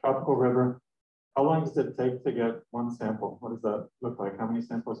a tropical river. How long does it take to get one sample? What does that look like? How many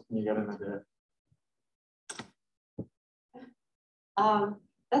samples can you get in a day?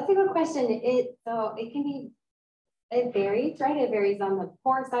 That's a good question. It varies, right? It varies on the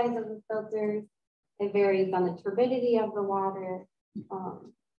pore size of the filters. It varies on the turbidity of the water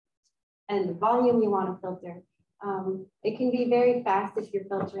and the volume you want to filter. It can be very fast if you're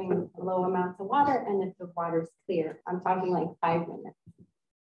filtering low amounts of water and if the water's clear. I'm talking like 5 minutes.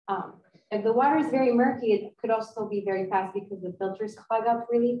 If the water is very murky, it could also be very fast because the filters clog up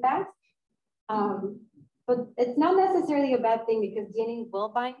really fast. But it's not necessarily a bad thing because DNA will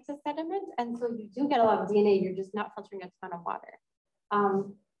bind to sediment. And so you do get a lot of DNA, you're just not filtering a ton of water.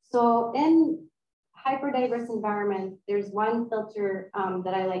 So in hyperdiverse environments, there's one filter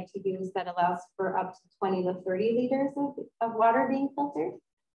that I like to use that allows for up to 20 to 30 liters of water being filtered.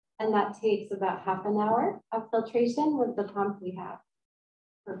 And that takes about half an hour of filtration with the pump we have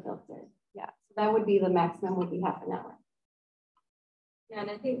per filter. Yeah, so that would be the maximum, would be half an hour. Yeah, and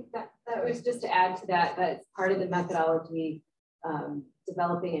I think that was just to add to that, that's part of the methodology,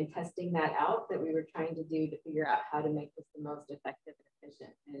 developing and testing that out that we were trying to do to figure out how to make this the most effective and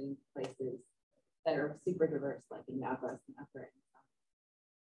efficient in places that are super diverse, like in Navas and Upper.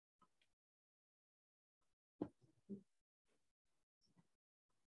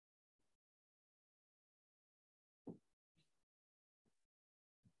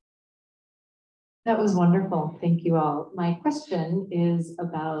 That was wonderful. Thank you all. My question is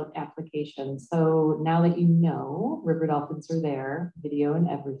about applications. So now that you know river dolphins are there, video and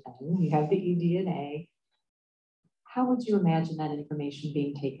everything, you have the eDNA. how would you imagine that information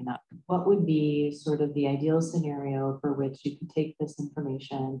being taken up? What would be sort of the ideal scenario for which you could take this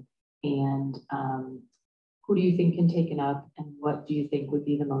information, and who do you think can take it up, and what do you think would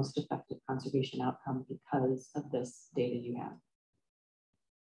be the most effective conservation outcome because of this data you have?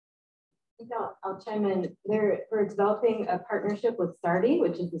 I'll chime in. We're developing a partnership with SARDI,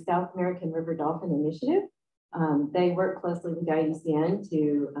 which is the South American River Dolphin Initiative. They work closely with IUCN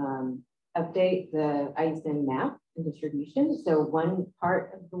to update the IUCN map and distribution. So one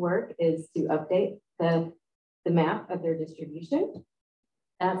part of the work is to update the map of their distribution.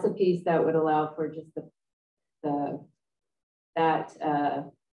 That's a piece that would allow for just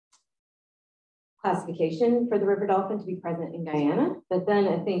that classification for the river dolphin to be present in Guyana. But then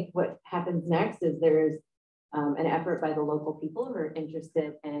I think what happens next is there's an effort by the local people who are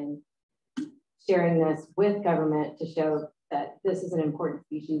interested in sharing this with government to show that this is an important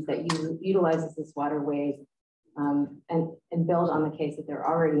species that utilizes this waterways, and build on the case that they're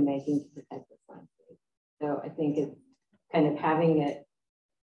already making to protect this landscape. So I think it's kind of having it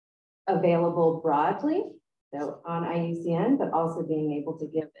available broadly, so on IUCN, but also being able to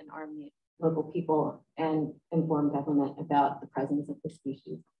give an army of local people and inform government about the presence of the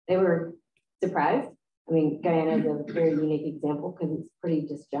species. They were surprised. I mean, Guyana is a very unique example because it's pretty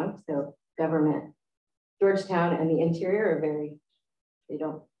disjunct. So government, Georgetown and the interior are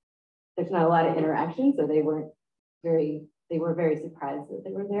there's not a lot of interaction. So they were very surprised that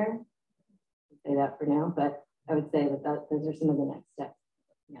they were there. I'll say that for now, but I would say that those are some of the next steps.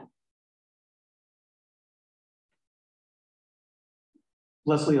 Yeah.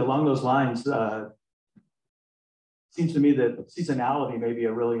 Lesley, along those lines, seems to me that seasonality may be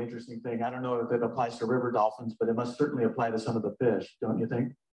a really interesting thing. I don't know if it applies to river dolphins, but it must certainly apply to some of the fish, don't you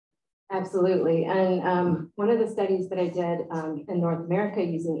think? Absolutely. And one of the studies that I did in North America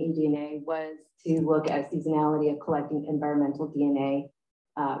using eDNA was to look at seasonality of collecting environmental DNA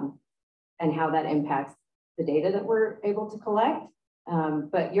and how that impacts the data that we're able to collect.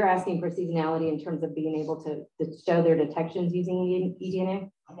 But you're asking for seasonality in terms of being able to show their detections using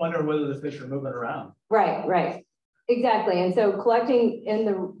eDNA? I'm wondering whether the fish are moving around. Right. Exactly. And so collecting in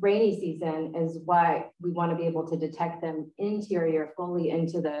the rainy season is why we want to be able to detect them interior fully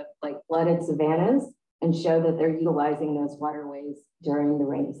into the flooded savannas and show that they're utilizing those waterways during the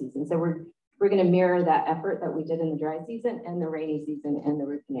rainy season. So we're going to mirror that effort that we did in the dry season and the rainy season in the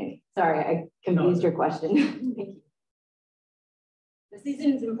root canoe. Sorry, I confused your question. Thank you. The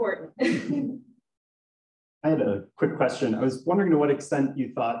season is important. I had a quick question. I was wondering to what extent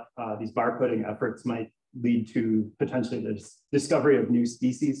you thought these barcoding efforts might lead to potentially the discovery of new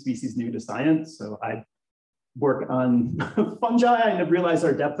species new to science. So I work on fungi and have realized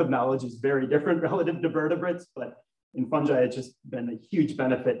our depth of knowledge is very different relative to vertebrates, but in fungi, it's just been a huge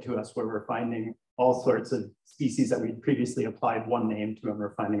benefit to us where we're finding all sorts of species that we previously applied one name to, and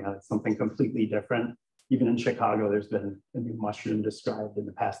we're finding out it's something completely different. Even in Chicago, there's been a new mushroom described in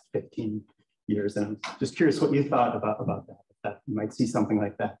the past 15 years. And I'm just curious what you thought about that you might see something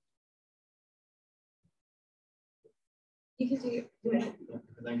like that.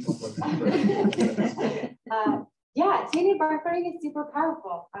 Yeah, DNA barcoding is super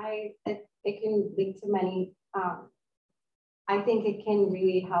powerful. It can lead to many. I think it can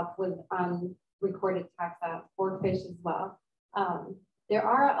really help with unrecorded taxa for fish as well. There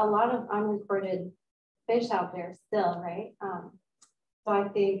are a lot of unrecorded fish out there still, right? So I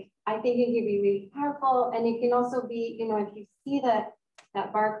think it can be really powerful, and it can also be, if you see that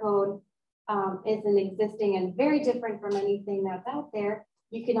barcode isn't existing and very different from anything that's out there,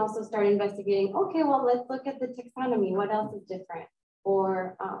 you can also start investigating, okay, well, let's look at the taxonomy. What else is different?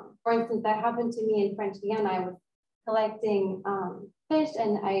 Or for instance, that happened to me in French Guiana. I was collecting fish,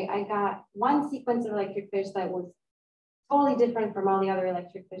 and I got one sequence of electric fish that was totally different from all the other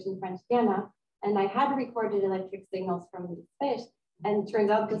electric fish in French Guiana. And I had recorded electric signals from these fish, and it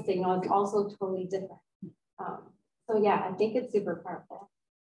turns out the signal is also totally different. So yeah, I think it's super powerful.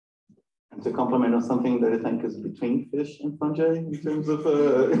 And to complement on something that I think is between fish and fungi in terms of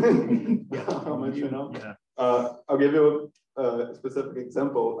how much you know. Yeah. I'll give you a specific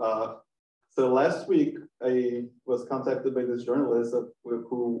example. So last week, I was contacted by this journalist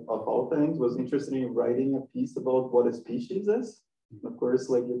who, of all things, was interested in writing a piece about what a species is. Of course,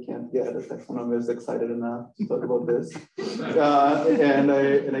 you can't get a taxonomist excited enough to talk about this. And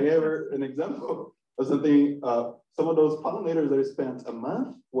I gave her an example of something, some of those pollinators that I spent a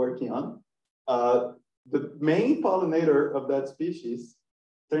month working on. The main pollinator of that species,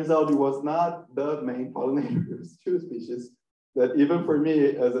 turns out it was not the main pollinator, it was two species that even for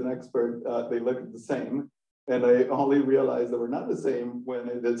me as an expert, they looked the same. And I only realized they were not the same when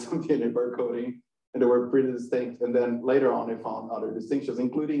I did some DNA barcoding and they were pretty distinct. And then later on, they found other distinctions,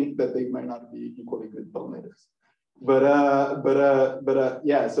 including that they might not be equally good pollinators.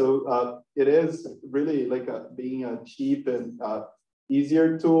 Yeah, so it is really like being a cheap and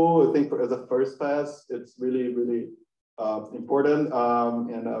easier tool. I think as a first pass, it's really, really important.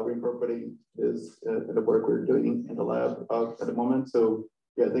 And we're incorporating this in the work we're doing in the lab at the moment. So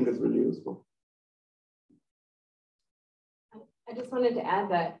yeah, I think it's really useful. I just wanted to add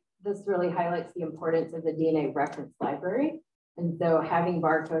that this really highlights the importance of the DNA reference library. And so having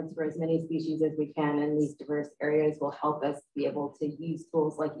barcodes for as many species as we can in these diverse areas will help us be able to use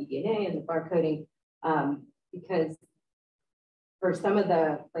tools like eDNA and the barcoding, because for some of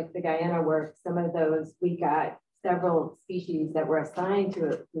the, like the Guyana work, some of those, we got several species that were assigned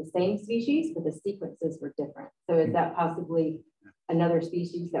to the same species, but the sequences were different. So is that possibly another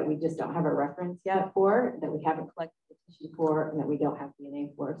species that we just don't have a reference yet for, that we haven't collected the tissue for, and that we don't have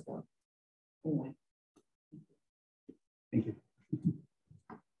DNA for? So anyway. Thank you.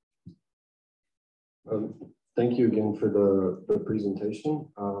 Thank you again for the presentation.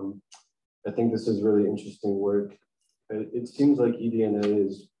 I think this is really interesting work. It seems like eDNA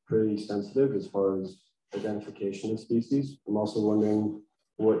is pretty sensitive as far as identification of species. I'm also wondering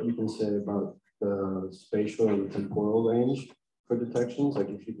what you can say about the spatial and temporal range for detections. Like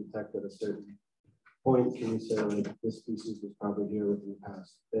if you detect at a certain point, can you say like this species was probably here within the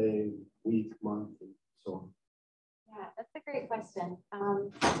past day, week, month, and so on? Yeah, that's a great question.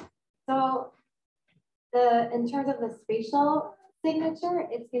 So in terms of the spatial signature,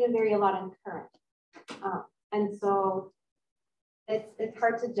 it's going to vary a lot in current. And so it's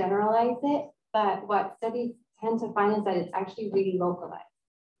hard to generalize it, but what studies tend to find is that it's actually really localized.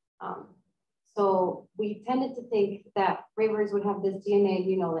 So we tended to think that rivers would have this DNA,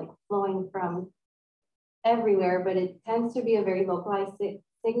 you know, like flowing from everywhere, but it tends to be a very localized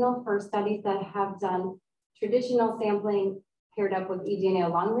signal for studies that have done traditional sampling paired up with eDNA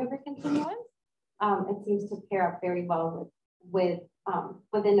along river continuums. It seems to pair up very well with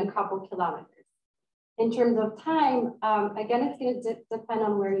within a couple kilometers. In terms of time, again, it's going to depend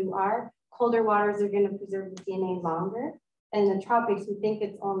on where you are. Colder waters are going to preserve the DNA longer. In the tropics, we think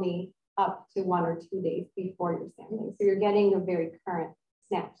it's only up to 1 or 2 days before you're sampling. So you're getting a very current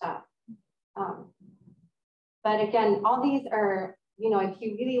snapshot. But again, all these are, you know, if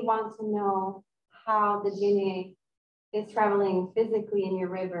you really want to know how the DNA is traveling physically in your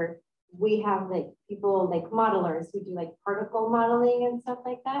river, we have like people like modelers who do like particle modeling and stuff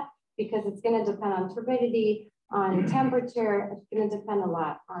like that, because it's going to depend on turbidity, on temperature. It's going to depend a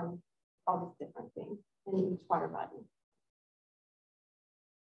lot on all these different things in each water body.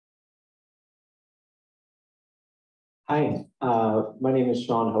 Hi, my name is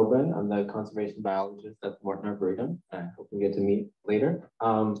Sean Hoban. I'm the conservation biologist at the Morton Arboretum. I hope we get to meet later.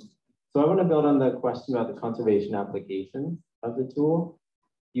 So I want to build on the question about the conservation applications of the tool.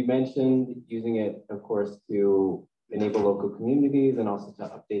 You mentioned using it, of course, to enable local communities and also to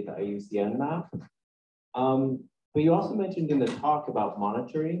update the IUCN map. But you also mentioned in the talk about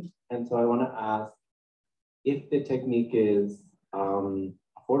monitoring. And so I want to ask if the technique is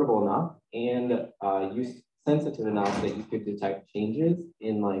affordable enough and use sensitive enough that you could detect changes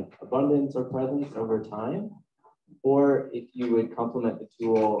in like abundance or presence over time, or if you would complement the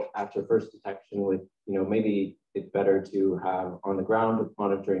tool after first detection with, you know, maybe it's better to have on the ground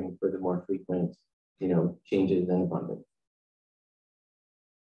monitoring for the more frequent, you know, changes in abundance.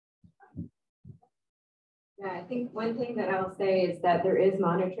 Yeah, I think one thing that I'll say is that there is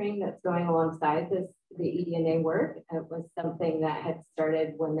monitoring that's going alongside the eDNA work. It was something that had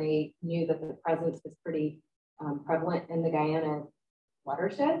started when they knew that the presence was pretty prevalent in the Guyana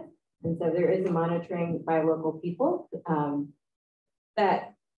watershed. And so there is a monitoring by local people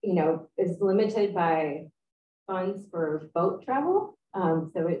that, you know, is limited by funds for boat travel.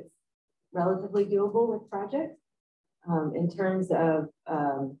 So it's relatively doable with projects. In terms of,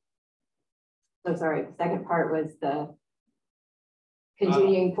 so sorry, the second part was the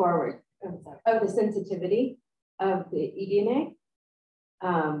continuing forward of the sensitivity of the eDNA.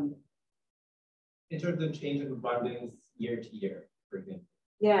 In terms of change of abundance year to year, for example.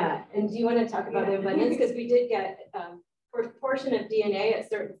 Yeah, and do you want to talk about the abundance? Because we did get a portion of DNA at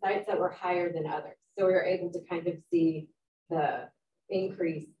certain sites that were higher than others. So we were able to kind of see the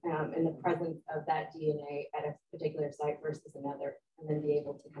increase in the presence of that DNA at a particular site versus another, and then be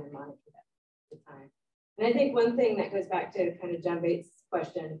able to kind of monitor that at the time. And I think one thing that goes back to kind of John Bates'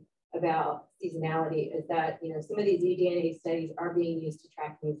 question about seasonality is that, you know, some of these eDNA studies are being used to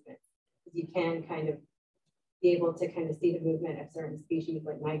track movement. You can kind of be able to kind of see the movement of certain species,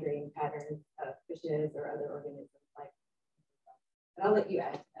 like migrating patterns of fishes or other organisms like that. But I'll let you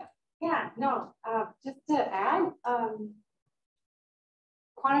add to that. Yeah, no, just to add,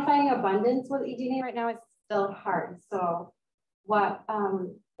 quantifying abundance with eDNA right now is still hard. So what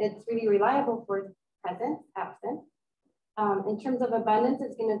it's really reliable for is present, absent. In terms of abundance,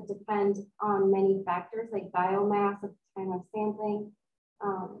 it's going to depend on many factors like biomass at the time of sampling,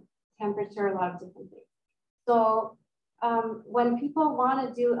 temperature, a lot of different things. So when people want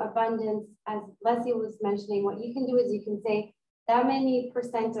to do abundance, as Lesley was mentioning, what you can do is you can say that many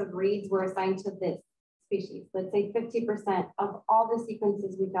 % of reads were assigned to this species. Let's say 50% of all the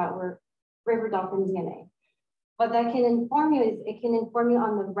sequences we got were river dolphin DNA. What that can inform you is it can inform you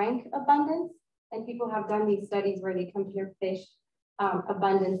on the rank abundance. And people have done these studies where they compare fish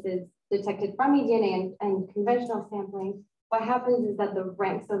abundances detected from eDNA and conventional sampling. What happens is that the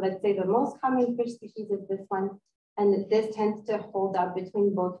rank, so let's say the most common fish species is this one, and this tends to hold up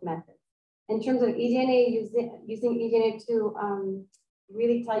between both methods. In terms of eDNA, using eDNA to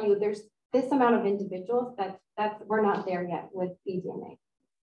really tell you there's this amount of individuals, we're not there yet with eDNA.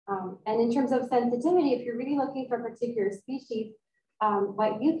 And in terms of sensitivity, if you're really looking for a particular species,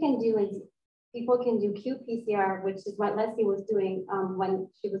 what you can do is people can do qPCR, which is what Lesley was doing when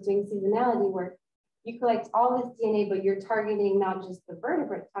she was doing seasonality work. You collect all this DNA, but you're targeting not just the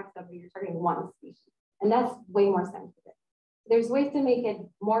vertebrate taxa, but you're targeting one species. And that's way more sensitive. There's ways to make it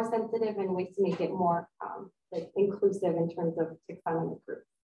more sensitive and ways to make it more like inclusive in terms of taxonomy groups.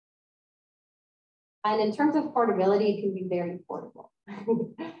 And in terms of portability, it can be very portable.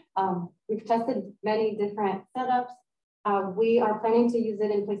 We've tested many different setups. We are planning to use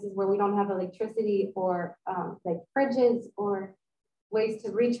it in places where we don't have electricity or like fridges or ways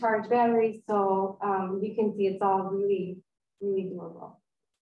to recharge batteries. So you can see it's all really, really doable.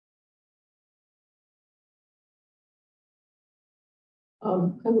 I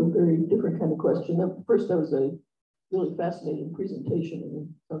have a very different kind of question. First, that was a really fascinating presentation and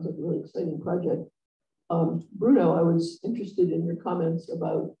it sounds like a really exciting project. Bruno, I was interested in your comments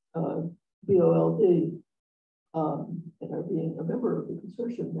about BOLD and are being a member of the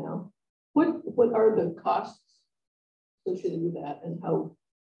consortium now. What are the costs associated with that, and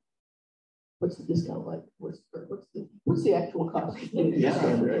what's the discount like? What's the actual cost? Yeah,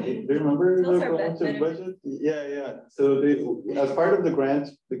 right. Do you remember the volunteer budget? Yeah. So as part of the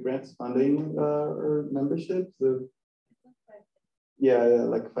grants funding or memberships, like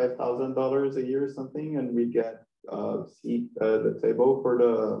 $5,000 a year or something, and we get a seat at the table for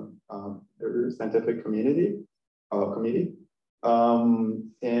the scientific committee.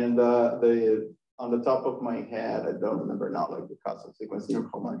 On the top of my head, I don't remember now like the cost of sequencing or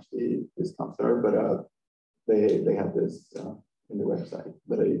how much the discounts are, but they have this in the website.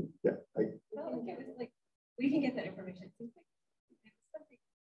 But we can get that information.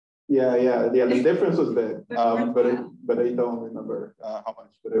 Yeah. The difference was big, but I don't remember how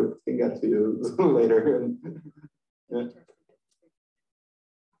much. But I can get to you later. Yeah.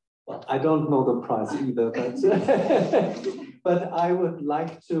 Well, I don't know the price either, but I would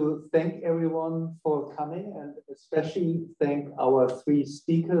like to thank everyone for coming and especially thank our 3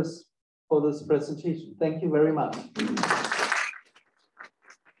 speakers for this presentation. Thank you very much.